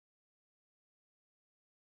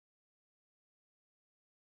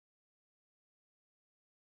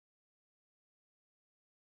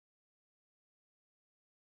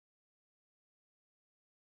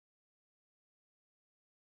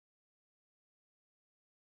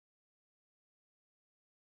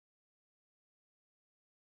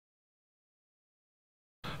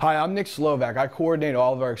Hi, I'm Nick Slovak. I coordinate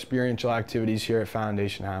all of our experiential activities here at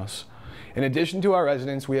Foundation House. In addition to our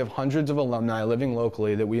residents, we have hundreds of alumni living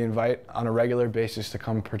locally that we invite on a regular basis to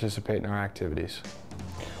come participate in our activities.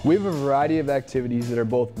 We have a variety of activities that are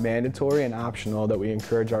both mandatory and optional that we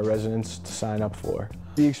encourage our residents to sign up for.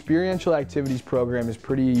 The Experiential Activities program is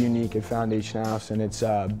pretty unique at Foundation House, and it's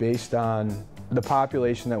based on the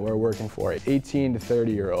population that we're working for, 18 to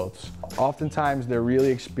 30-year-olds. Oftentimes they're really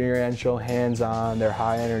experiential, hands-on, they're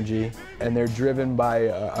high energy, and they're driven by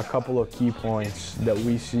a couple of key points that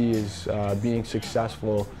we see as being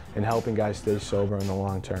successful in helping guys stay sober in the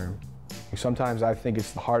long term. Sometimes I think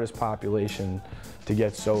it's the hardest population to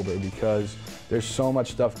get sober because there's so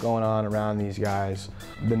much stuff going on around these guys.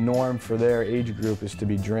 The norm for their age group is to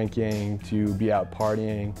be drinking, to be out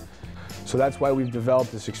partying. So that's why we've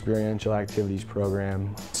developed this Experiential Activities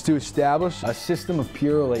program. It's to establish a system of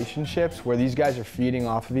peer relationships where these guys are feeding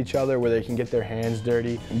off of each other, where they can get their hands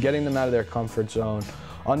dirty, getting them out of their comfort zone,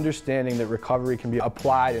 understanding that recovery can be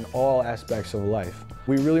applied in all aspects of life.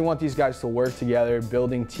 We really want these guys to work together,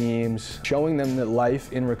 building teams, showing them that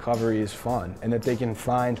life in recovery is fun and that they can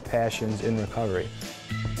find passions in recovery.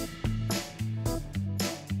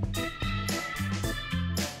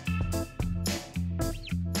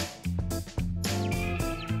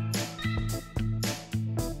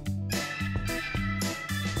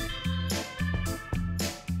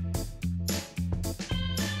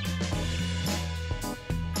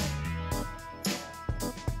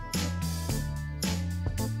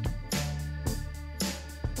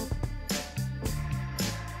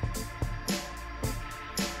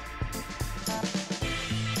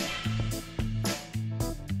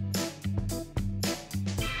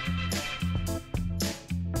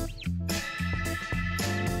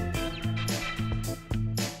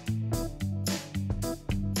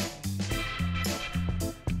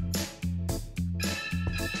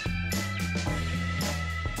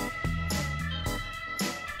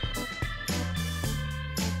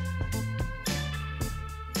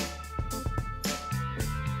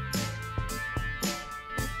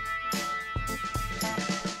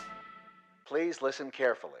 Please listen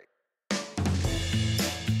carefully.